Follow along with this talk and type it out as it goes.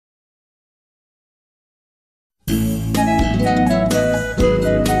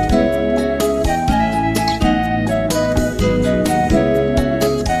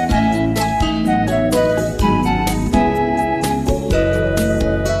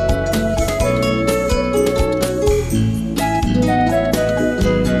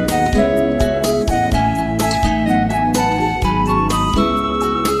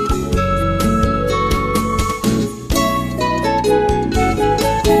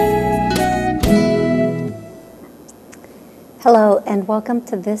Hello, and welcome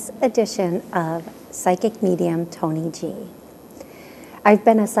to this edition of Psychic Medium Toni G. I've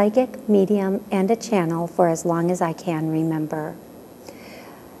been a psychic, medium, and a channel for as long as I can remember.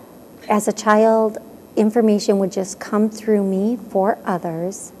 As a child, information would just come through me for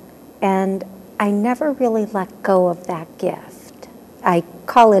others, and I never really let go of that gift. I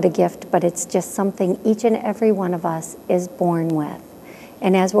call it a gift, but it's just something each and every one of us is born with.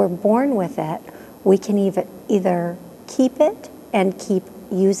 And as we're born with it, we can either keep it and keep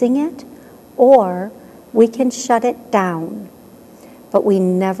using it, or we can shut it down, but we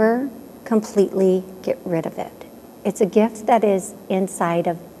never completely get rid of it. It's a gift that is inside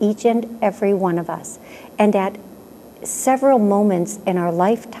of each and every one of us, and at several moments in our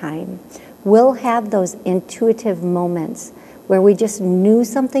lifetime, we'll have those intuitive moments where we just knew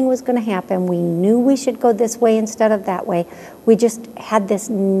something was going to happen. We knew we should go this way instead of that way. We just had this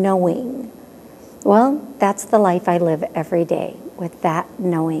knowing. Well, that's the life I live every day, with that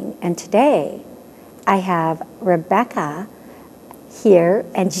knowing. And today, I have Rebecca here,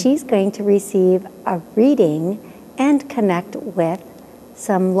 and she's going to receive a reading and connect with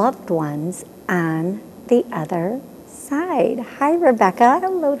some loved ones on the other side. Hi, Rebecca.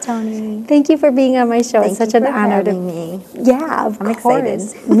 Hello, Toni. Thank you for being on my show. It's such an honor to me. Yeah, of I'm course.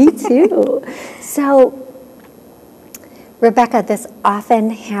 excited. Me too. So, Rebecca, this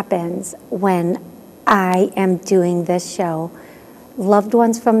often happens when I am doing this show. Loved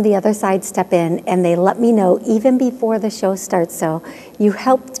ones from the other side step in and they let me know even before the show starts. So you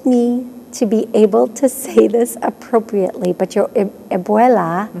helped me to be able to say this appropriately, but your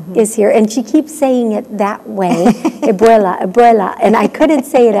abuela is here, and she keeps saying it that way, abuela, and I couldn't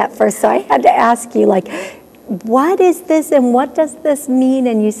say it at first, so I had to ask you, like, what is this and what does this mean?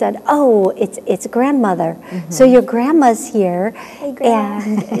 And you said, oh, it's grandmother. So your grandma's here. Hey,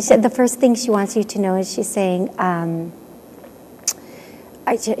 Grandma. And the first thing she wants you to know is she's saying,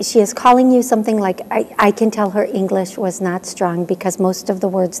 she is calling you something like, I can tell her English was not strong because most of the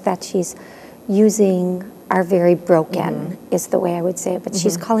words that she's using are very broken, is the way I would say it. But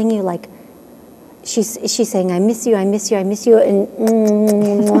she's calling you like, she's saying, I miss you, I miss you, I miss you, and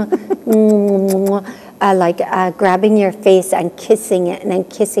grabbing your face and kissing it, and then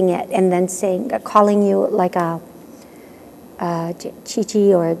kissing it, and then saying, calling you like a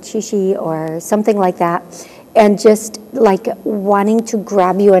chichi or chichi or something like that, and just like wanting to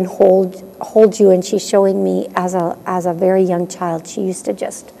grab you and hold you. And she's showing me as a very young child, she used to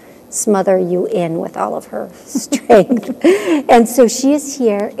just smother you in with all of her strength. And so she is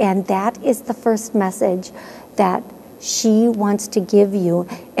here, and that is the first message that she wants to give you.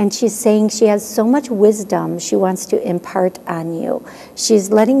 And she's saying she has so much wisdom she wants to impart on you.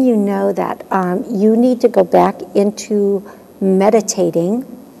 She's letting you know that you need to go back into meditating.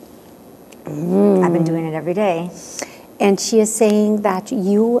 I've been doing it every day. And she is saying that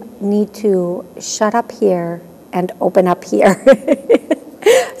you need to shut up here and open up here.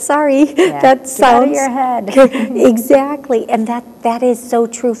 Sorry, that sounds... Get out of your head. Exactly, and that is so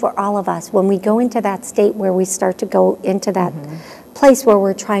true for all of us. When we go into that state where we start to go into that place where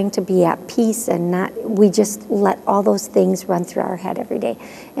we're trying to be at peace and not, we just let all those things run through our head every day.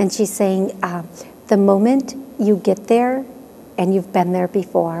 And she's saying, the moment you get there, and you've been there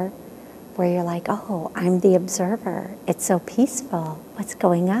before, where you're like, oh, I'm the observer. It's so peaceful. What's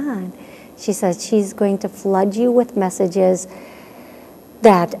going on? She says she's going to flood you with messages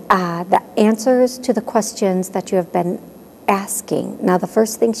that the answers to the questions that you have been asking. Now, the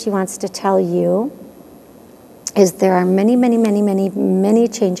first thing she wants to tell you is there are many, many, many, many, many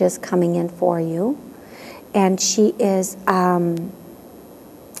changes coming in for you. And she is,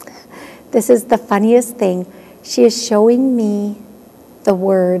 this is the funniest thing. She is showing me the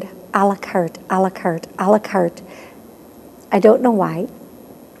word a la carte, a la carte, a la carte. I don't know why.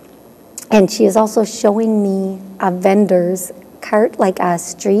 And she is also showing me a vendor's cart, like a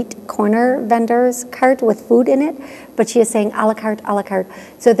street corner vendor's cart with food in it, but she is saying a la carte, a la carte.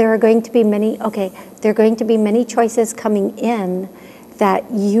 So there are going to be many, there are going to be many choices coming in that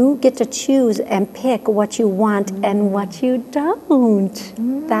you get to choose and pick what you want and what you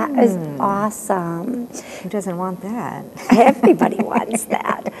don't. That is awesome. Who doesn't want that? Everybody wants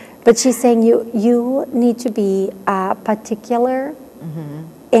that. But she's saying you need to be particular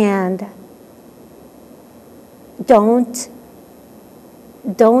and don't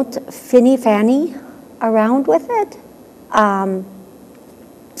finny-fanny around with it.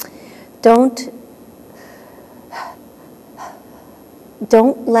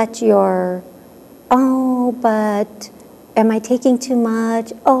 Don't let your, oh, but am I taking too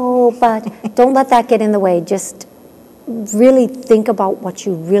much? Oh, but don't let that get in the way. Just really think about what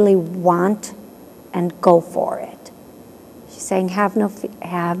you really want and go for it. She's saying have no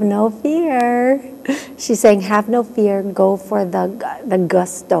fear. She's saying have no fear. Go for the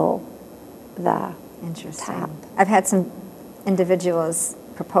gusto, the Interesting. top. I've had some individuals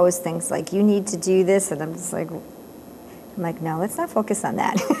propose things like, you need to do this, and I'm like, no, let's not focus on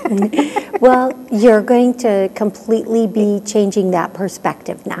that. Well, you're going to completely be changing that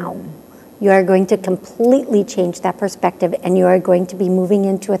perspective now. You are going to completely change that perspective, and you are going to be moving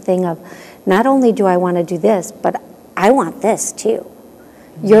into a thing of, not only do I want to do this, but I want this too.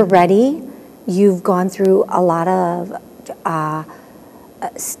 You're ready. You've gone through a lot of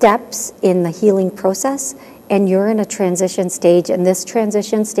steps in the healing process, and you're in a transition stage, and this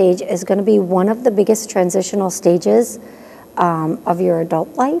transition stage is going to be one of the biggest transitional stages of your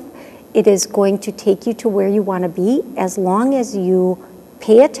adult life. It is going to take you to where you want to be as long as you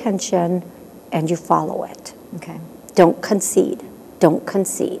pay attention and you follow it. Okay. Don't concede. Don't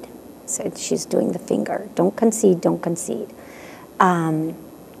concede. So she's doing the finger. Don't concede. Don't concede. I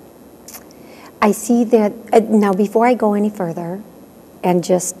see that now. Before I go any further, and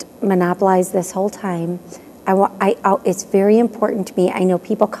just monopolize this whole time, it's very important to me. I know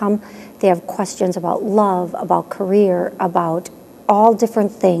people come, they have questions about love, about career, about all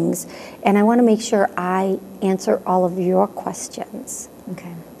different things, and I want to make sure I answer all of your questions.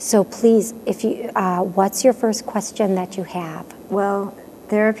 Okay. So please, if you, what's your first question that you have? Well,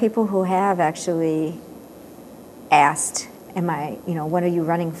 there are people who have actually asked, what are you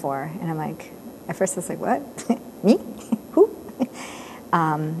running for? And I'm like, at first I was like, what? Me? Who?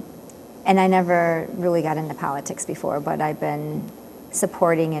 And I never really got into politics before, but I've been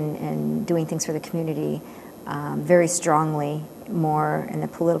supporting and doing things for the community very strongly, more in the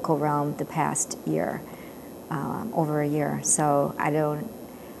political realm the past year, over a year. So I don't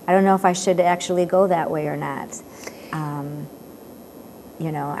know if I should actually go that way or not.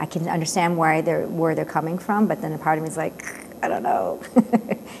 I can understand where they're coming from, but then a part of me is like, I don't know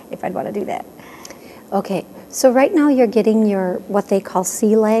if I'd want to do that. Okay, so right now you're getting your, what they call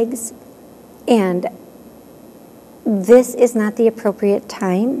sea legs, and this is not the appropriate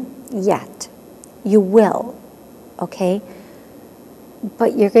time yet. You will, okay?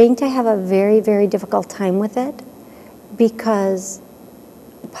 But you're going to have a very, very difficult time with it, because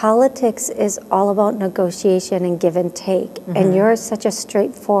politics is all about negotiation and give and take, and you're such a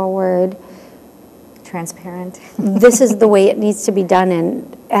straightforward, transparent. this is the way it needs to be done,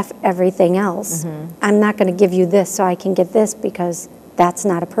 and F everything else. I'm not going to give you this so I can get this, because that's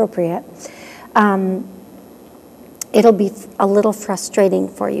not appropriate. It'll be a little frustrating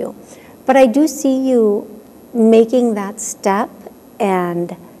for you. But I do see you making that step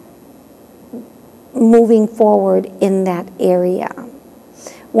and moving forward in that area.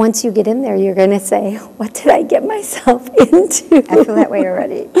 Once you get in there, you're going to say, what did I get myself into? I feel that way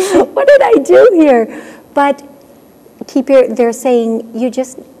already. What did I do here? But they're saying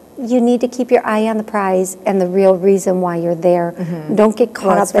you need to keep your eye on the prize and the real reason why you're there. Don't get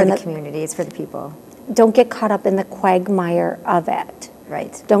caught up in the community. It's for the people. Don't get caught up in the quagmire of it.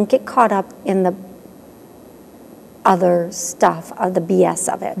 Right. Don't get caught up in the other stuff, of the BS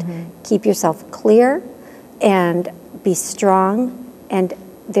of it. Keep yourself clear and be strong, and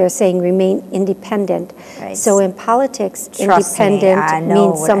they're saying remain independent. Right. So in politics, Trust me, independent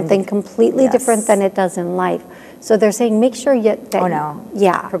means something completely different than it does in life. So they're saying make sure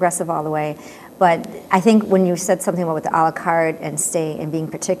progressive all the way. But I think when you said something about with the a la carte and being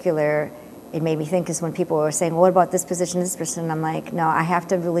particular, it made me think, is when people were saying, well, what about this position, and I'm like, no, I have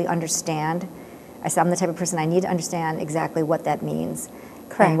to really understand. I said, I'm the type of person, I need to understand exactly what that means.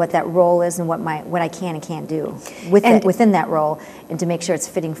 Correct. And what that role is, and what I can and can't do within that role, and to make sure it's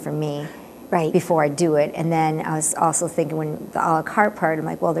fitting for me before I do it. And then I was also thinking, when the a la carte part, I'm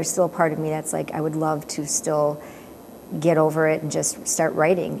like, well, there's still a part of me that's like, I would love to still get over it and just start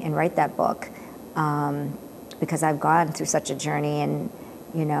writing and write that book, because I've gone through such a journey and,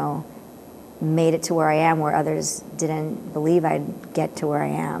 made it to where I am, where others didn't believe I'd get to where I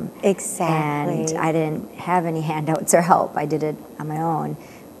am. Exactly. And I didn't have any handouts or help. I did it on my own.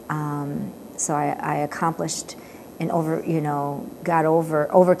 So I accomplished and overcame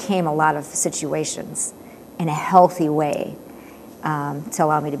a lot of situations in a healthy way. to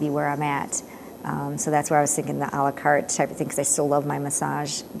allow me to be where I'm at. So that's where I was thinking the a la carte type of thing, because I still love my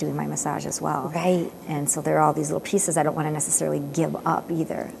massage, doing my massage as well. Right. And so there are all these little pieces I don't want to necessarily give up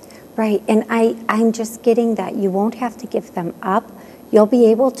either. Right, and I'm just getting that you won't have to give them up. You'll be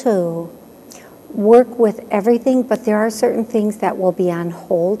able to work with everything, but there are certain things that will be on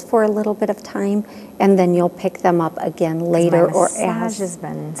hold for a little bit of time, and then you'll pick them up again later. My massage has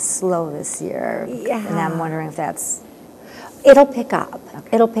been slow this year, and I'm wondering if that's... It'll pick up.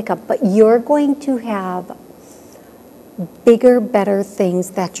 Okay. It'll pick up, but you're going to have bigger, better things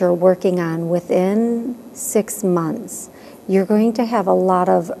that you're working on within 6 months. You're going to have a lot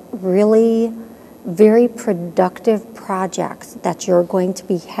of really very productive projects that you're going to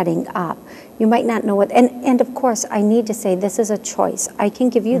be heading up. You might not know what, and of course, I need to say this is a choice. I can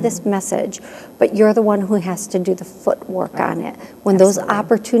give you this message, but you're the one who has to do the footwork on it. When those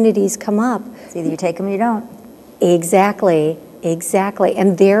opportunities come up, it's either you take them or you don't. Exactly, exactly.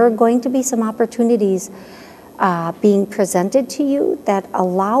 And there are going to be some opportunities being presented to you that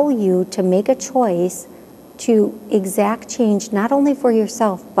allow you to make a choice to exact change, not only for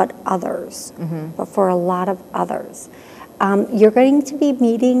yourself, but others, but for a lot of others. You're going to be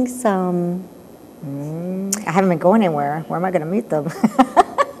meeting some... I haven't been going anywhere. Where am I going to meet them?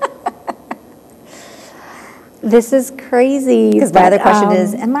 This is crazy. Because my other question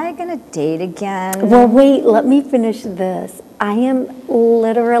is, am I going to date again? Well, wait, let me finish this. I am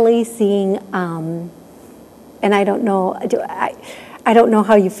literally seeing, and I don't know, I don't know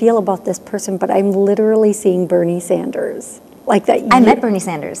how you feel about this person, but I'm literally seeing Bernie Sanders. Like that. I met Bernie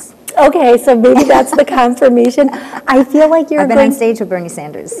Sanders. Okay, so maybe that's the confirmation. I feel like I've been on stage with Bernie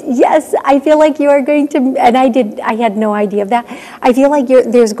Sanders. Yes, I feel like you are going to, and I had no idea of that. I feel like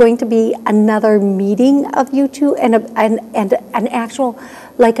there's going to be another meeting of you two and an actual,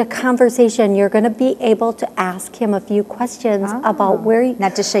 like a conversation. You're going to be able to ask him a few questions about where he...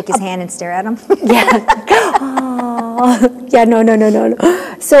 Not just shake his hand and stare at him? Yeah. Yeah, no.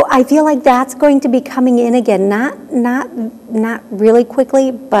 So I feel like that's going to be coming in again, not really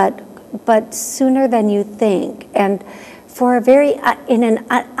quickly, but sooner than you think, and for a very in an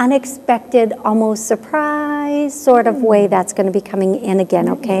unexpected, almost surprise sort of way. That's going to be coming in again.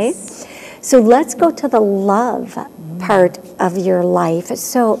 Okay, nice. So let's go to the love part of your life.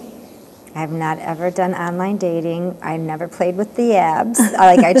 So I've not ever done online dating. I never played with the apps.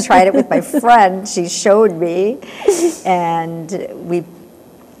 I tried it with my friend. She showed me, and we,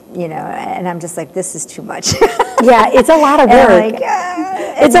 and I'm just like, this is too much. Yeah, it's a lot of work.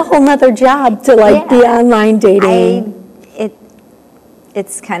 It's a whole nother job to be online dating.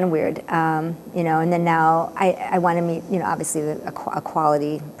 It's kind of weird, and then now I want to meet, obviously a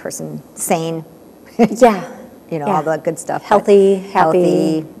quality person, sane. Yeah. All the good stuff. Healthy,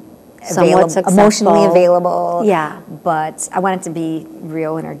 happy. Emotionally available. Yeah. But I want it to be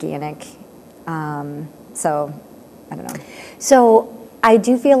real and organic. So, I don't know. So, I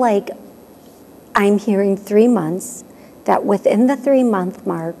do feel like I'm hearing 3 months, that within the 3-month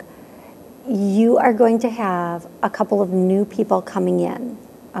mark, you are going to have a couple of new people coming in,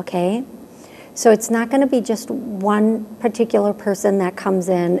 okay? So it's not going to be just one particular person that comes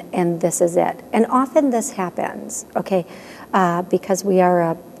in and this is it. And often this happens, okay, because we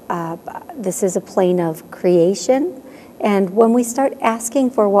are this is a plane of creation, and when we start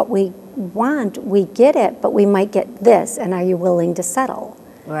asking for what we want, we get it, but we might get this, and are you willing to settle?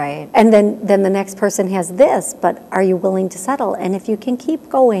 Right. And then the next person has this, but are you willing to settle? And if you can keep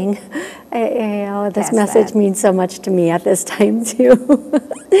going, this message means so much to me at this time too.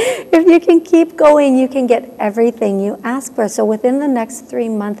 If you can keep going, you can get everything you ask for. So within the next 3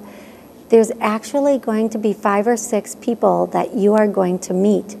 months, there's actually going to be 5 or 6 people that you are going to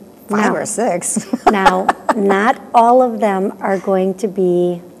meet. 5 or 6? Now, not all of them are going to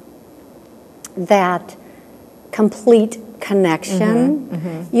be that complete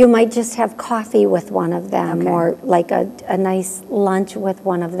connection. You might just have coffee with one of them, or like a nice lunch with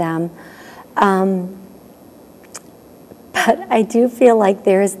one of them. But I do feel like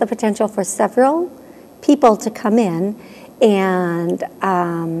there is the potential for several people to come in and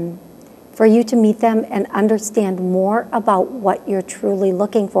for you to meet them and understand more about what you're truly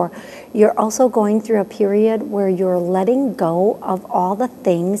looking for. You're also going through a period where you're letting go of all the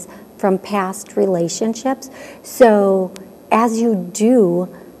things from past relationships. So as you do,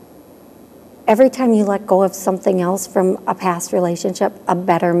 every time you let go of something else from a past relationship, a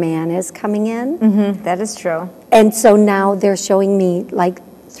better man is coming in. That is true. And so now they're showing me, like,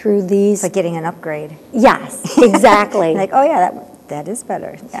 through these... It's like getting an upgrade. Yes, exactly. Like, oh yeah, that is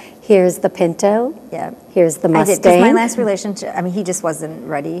better. Yeah. Here's the Pinto. Yeah. Here's the Mustang. I did, 'cause my last relationship, I mean, he just wasn't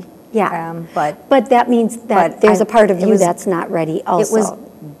ready Yeah. But that means that there's a part of you that's not ready also. It was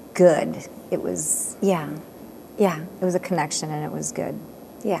good. It was... Yeah. Yeah. It was a connection, and it was good.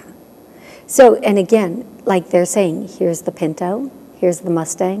 Yeah. So, and again, like they're saying, here's the Pinto, here's the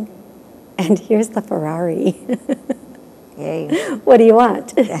Mustang, and here's the Ferrari. Yay. What do you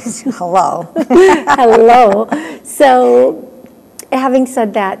want? Yes. Hello. Hello. So, having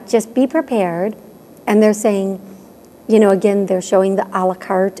said that, just be prepared. And they're saying, you know, again, they're showing the a la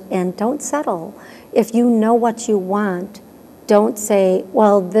carte, and don't settle. If you know what you want, don't say,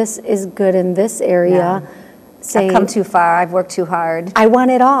 well, this is good in this area. Yeah. Say, I've come too far. I've worked too hard. I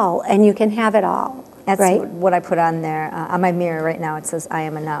want it all, and you can have it all. That's right? what I put on there. On my mirror right now, it says, I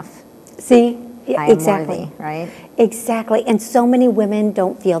am enough. See? I am exactly. worthy, right? Exactly. And so many women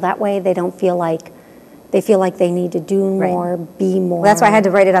don't feel that way. They don't feel like, they feel like they need to do more, be more. Well, that's why I had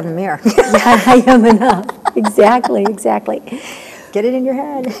to write it on the mirror. Yeah, I am enough. Exactly, exactly. Get it in your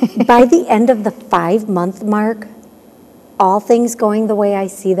head. By the end of the 5-month mark, all things going the way I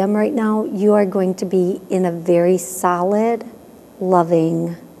see them right now, you are going to be in a very solid,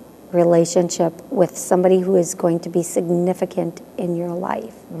 loving relationship with somebody who is going to be significant in your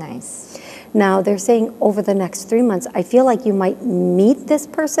life. Nice. Now, they're saying over the next 3 months, I feel like you might meet this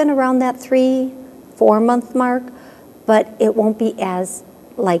person around that 3-4 month mark, but it won't be as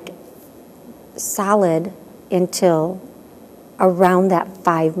like solid until around that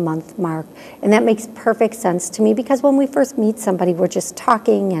 5-month mark. And that makes perfect sense to me, because when we first meet somebody, we're just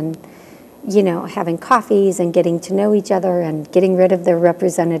talking and, you know, having coffees and getting to know each other and getting rid of their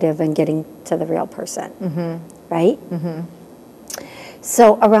representative and getting to the real person, right?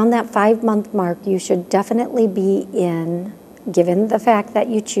 So around that 5-month mark, you should definitely be in, given the fact that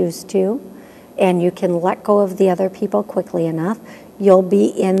you choose to, and you can let go of the other people quickly enough, you'll be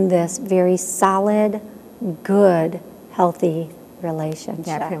in this very solid, good, healthy relationship.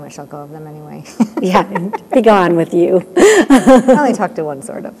 Yeah, I pretty much let go of them anyway. Yeah, be gone with you. I only talked to one,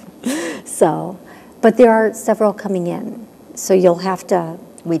 sort of. So, but there are several coming in, so you'll have to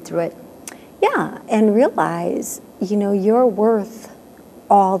weed through it. Yeah, and realize, you know, you're worth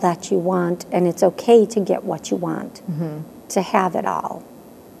all that you want, and it's okay to get what you want, to have it all.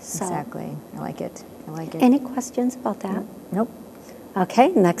 So, exactly. I like it. I like it. Any questions about that? Nope. Okay,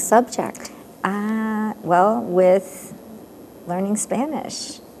 next subject. Well, with learning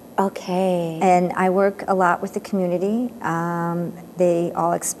Spanish. Okay. And I work a lot with the community. They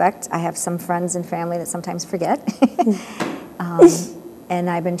all expect. I have some friends and family that sometimes forget. And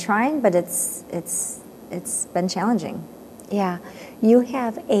I've been trying, but it's been challenging. Yeah. You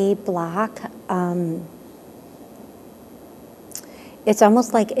have a block. It's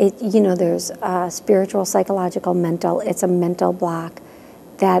almost like, there's spiritual, psychological, mental. It's a mental block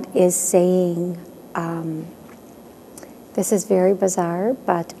that is saying, this is very bizarre,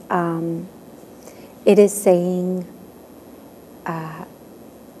 but it is saying,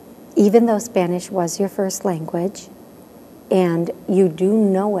 even though Spanish was your first language, and you do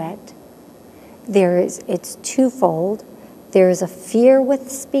know it, it's twofold. There is a fear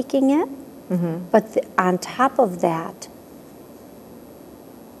with speaking it, but on top of that,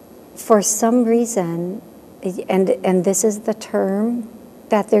 for some reason, and this is the term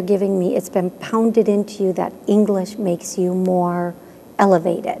that they're giving me, it's been pounded into you that English makes you more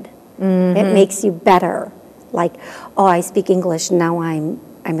elevated. It makes you better. Like, oh, I speak English, now I'm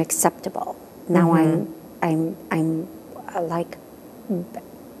acceptable. Now I'm like.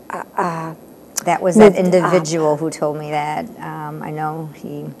 That was that individual who told me that. I know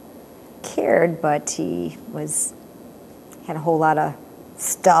he cared, but he had a whole lot of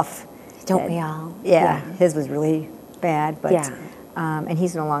stuff. Don't we all? Yeah, his was really bad, but and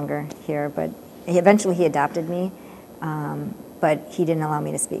he's no longer here. But eventually he adopted me, but he didn't allow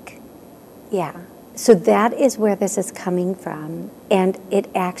me to speak. Yeah. So that is where this is coming from, and it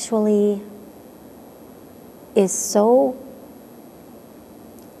actually is so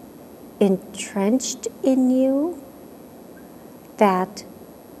entrenched in you that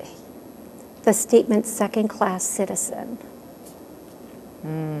the statement second-class citizen.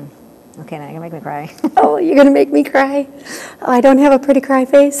 Okay, now you're going to make me cry. Oh, you're going to make me cry? Oh, I don't have a pretty cry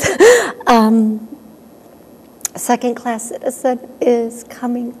face. Second-class citizen is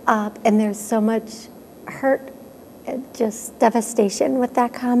coming up, and there's so much hurt and just devastation with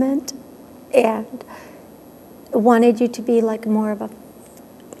that comment, and wanted you to be like more of a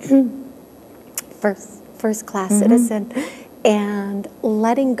first-class citizen, and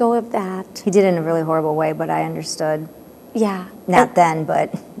letting go of that. He did it in a really horrible way, but I understood. Yeah. Not then,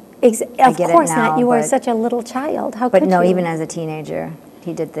 but of course now, not. You were such a little child. How could you? But no, you? even as a teenager,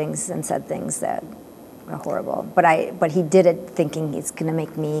 he did things and said things that were horrible. But he did it thinking it's going to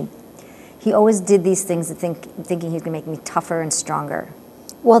make me he always did these things thinking he was going to make me tougher and stronger.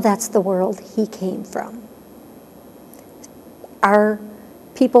 Well, that's the world he came from. Our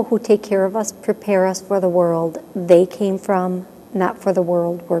people who take care of us, prepare us for the world they came from, not for the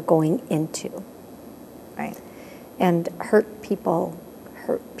world we're going into. Right. And hurt people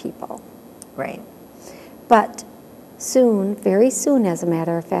hurt people. Right. But soon, very soon as a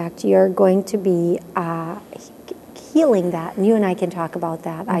matter of fact, you're going to be healing that. And you and I can talk about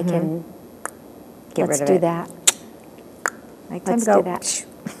that. I can, let's do that. Let's do that.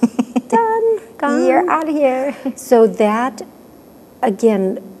 Done. Gone. You're out of here. So that,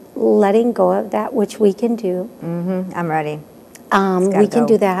 again, letting go of that, which we can do. I'm ready. We can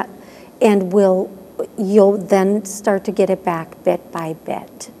do that, and you'll then start to get it back bit by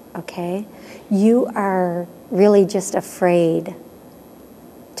bit, okay? You are really just afraid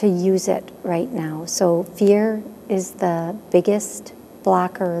to use it right now. So fear is the biggest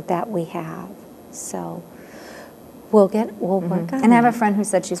blocker that we have. So we'll work on it. And I have a friend who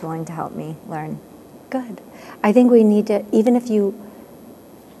said she's willing to help me learn. Good. I think we need to, even if you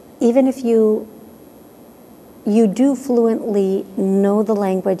do fluently know the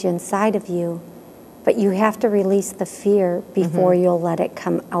language inside of you, but you have to release the fear before you'll let it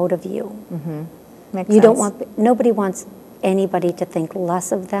come out of you. Makes You sense. don't want, nobody wants anybody to think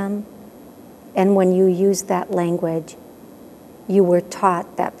less of them. And when you use that language, you were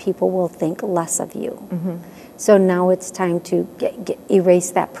taught that people will think less of you. So now it's time to erase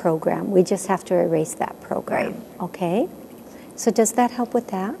that program. We just have to erase that program. Right. Okay? So does that help with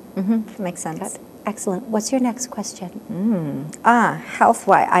that? Makes sense. Good. Excellent. What's your next question?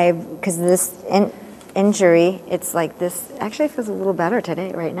 Health-wise, because this injury, it's like this, actually it feels a little better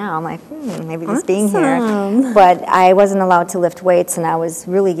today, right now. I'm like, maybe just being here. But I wasn't allowed to lift weights, and I was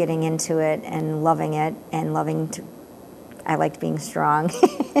really getting into it and loving it, and I liked being strong.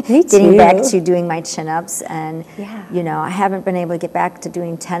 Me too. Getting back to doing my chin-ups, and Yeah. I haven't been able to get back to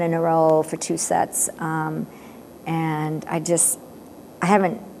doing 10 in a row for 2 sets. And I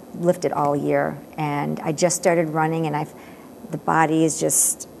haven't lifted all year, and I just started running, and the body is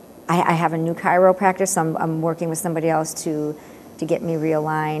just, I have a new chiropractor, so I'm working with somebody else to get me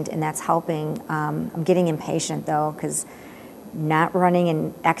realigned, and that's helping. I'm getting impatient though, because not running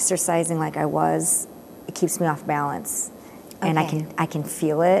and exercising like I was, it keeps me off balance, and I can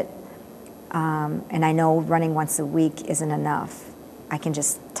feel it, and I know running once a week isn't enough. I can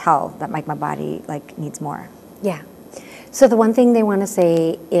just tell that my body needs more. Yeah. So the one thing they want to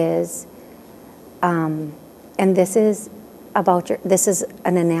say is, and this is this is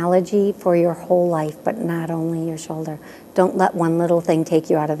an analogy for your whole life, but not only your shoulder. Don't let one little thing take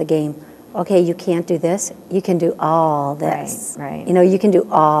you out of the game. Okay, you can't do this. You can do all this. Right. You can do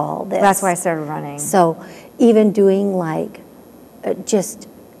all this. That's why I started running. So even doing just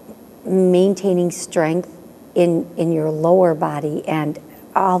maintaining strength in your lower body and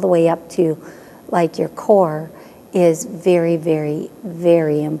all the way up to your core is very, very,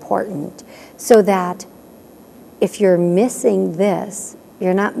 very important. So that if you're missing this,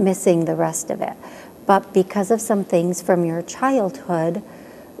 you're not missing the rest of it. But because of some things from your childhood,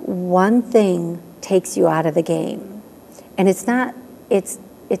 one thing takes you out of the game. And it's not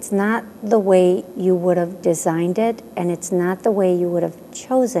the way you would have designed it, and it's not the way you would have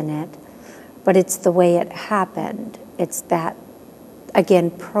chosen it, but it's the way it happened. It's that, again,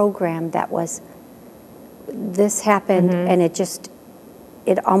 program that was, this happened, and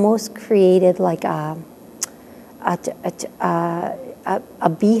it almost created like a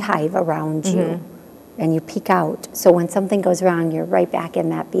beehive around you, and you peek out. So when something goes wrong, you're right back in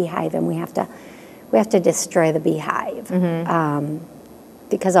that beehive, and we have to destroy the beehive.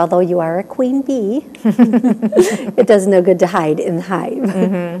 Because although you are a queen bee, it does no good to hide in the hive.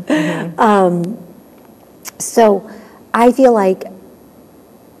 So I feel like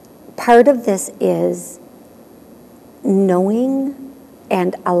part of this is knowing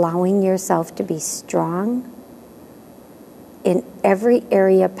and allowing yourself to be strong in every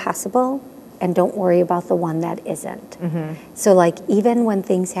area possible, and don't worry about the one that isn't. So even when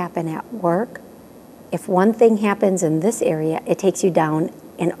things happen at work, if one thing happens in this area, it takes you down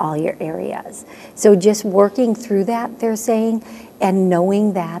in all your areas. So just working through that, they're saying, and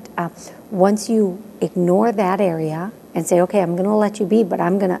knowing that once you ignore that area and say, okay, I'm going to let you be, but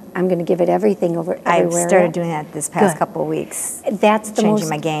I'm going to give it everything everywhere. I've started doing that this past couple of weeks. That's changing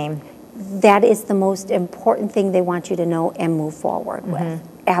my game. That is the most important thing they want you to know and move forward with.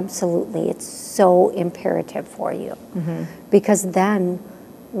 Absolutely. It's so imperative for you. Because then,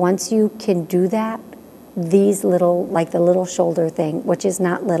 once you can do that, these little, the little shoulder thing, which is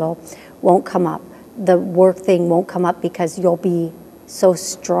not little, won't come up. The work thing won't come up because you'll be so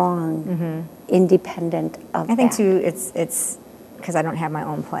strong, independent of I think that. too, it's because I don't have my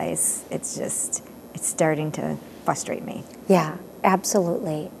own place. It's starting to frustrate me. Yeah,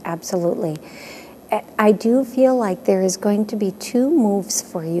 absolutely, absolutely. I do feel like there is going to be 2 moves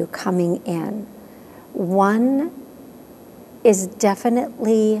for you coming in. One is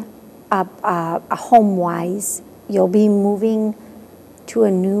definitely a home-wise. You'll be moving to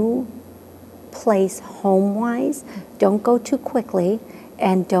a new place home-wise. Don't go too quickly,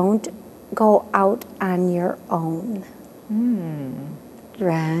 and don't go out on your own.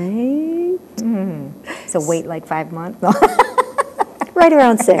 Right? So wait like 5 months? Right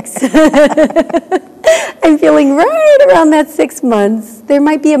around 6. I'm feeling right around that 6 months. There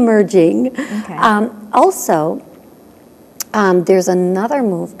might be a merging. Okay. Also, there's another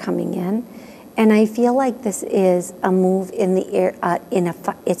move coming in, and I feel like this is a move in the air.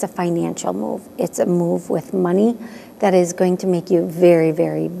 It's a financial move. It's a move with money that is going to make you very,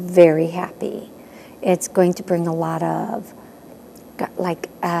 very, very happy. It's going to bring a lot of, like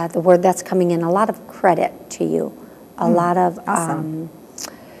the word that's coming in, a lot of credit to you. A lot of awesome.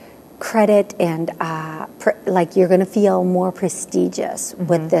 credit, and like you're going to feel more prestigious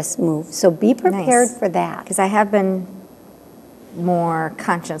with this move. So be prepared for that. Because I have been more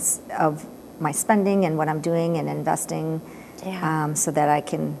conscious of my spending and what I'm doing and investing, so that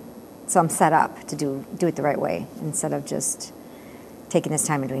so I'm set up to do it the right way instead of just taking this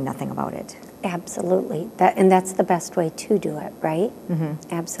time and doing nothing about it. Absolutely. And that's the best way to do it, right?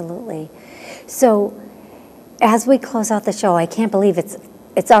 Absolutely. So as we close out the show, I can't believe it's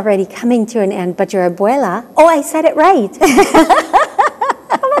already coming to an end, but your abuela, I said it right.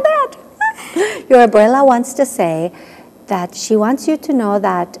 How about that? Your abuela wants to say that she wants you to know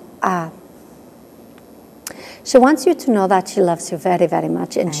that she loves you very, very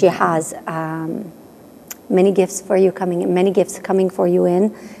much, and she has many gifts for you coming in, many gifts coming for you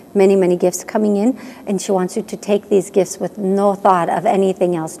in, many gifts coming in, and she wants you to take these gifts with no thought of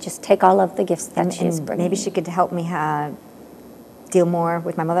anything else. Just take all of the gifts that she's bringing. Maybe she could help me deal more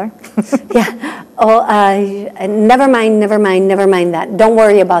with my mother. Yeah. Never mind that. Don't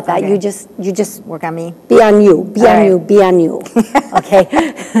worry about that. Okay. You just work on me. Be on you. Be All on right. you. Be on you.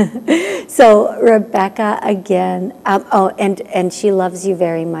 Okay. So Rebecca again. And she loves you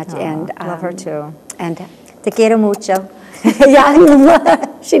very much. And love her too. And Te quiero mucho.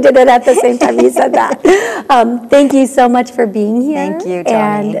 yeah, she did it at the same time you said that. Thank you so much for being here. Thank you,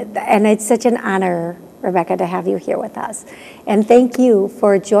 Toni. And it's such an honor, Rebecca, to have you here with us. And thank you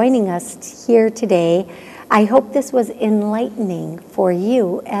for joining us here today. I hope this was enlightening for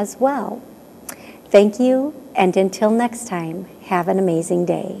you as well. Thank you, and until next time, have an amazing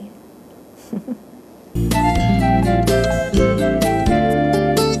day.